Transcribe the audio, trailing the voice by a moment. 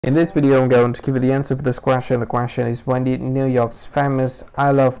In this video, I'm going to give you the answer for this question. The question is, when did New York's famous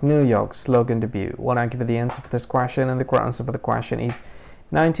 "I Love New York" slogan debut? Well, I'll give you the answer for this question, and the correct answer for the question is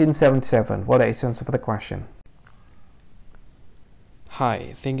 1977. What is the answer for the question?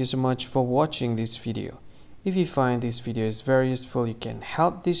 Hi, thank you so much for watching this video. If you find this video is very useful, you can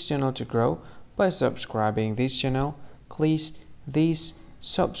help this channel to grow by subscribing this channel. Click this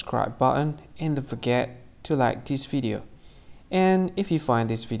subscribe button and don't forget to like this video. And if you find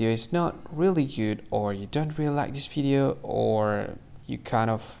this video is not really good, or you don't really like this video, or you kind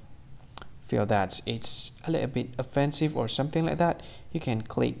of feel that it's a little bit offensive or something like that, you can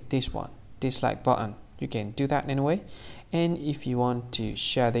click this one, dislike button. You can do that anyway. And if you want to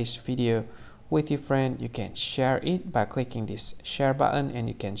share this video with your friend, you can share it by clicking this share button, and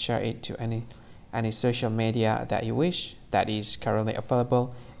you can share it to any social media that you wish that is currently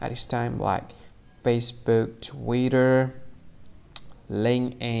available at this time, like Facebook, Twitter,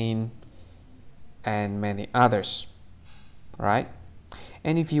 LinkedIn, and many others, right?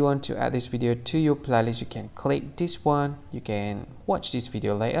 And if you want to add this video to your playlist, you can click this one. You can watch this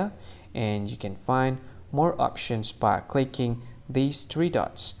video later, and you can find more options by clicking these three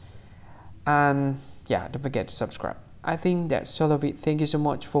dots. And yeah, don't forget to subscribe. I think that's all of it. Thank you so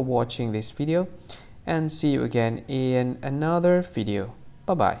much for watching this video, and see you again in another video.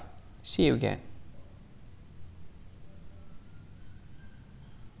 Bye bye. See you again.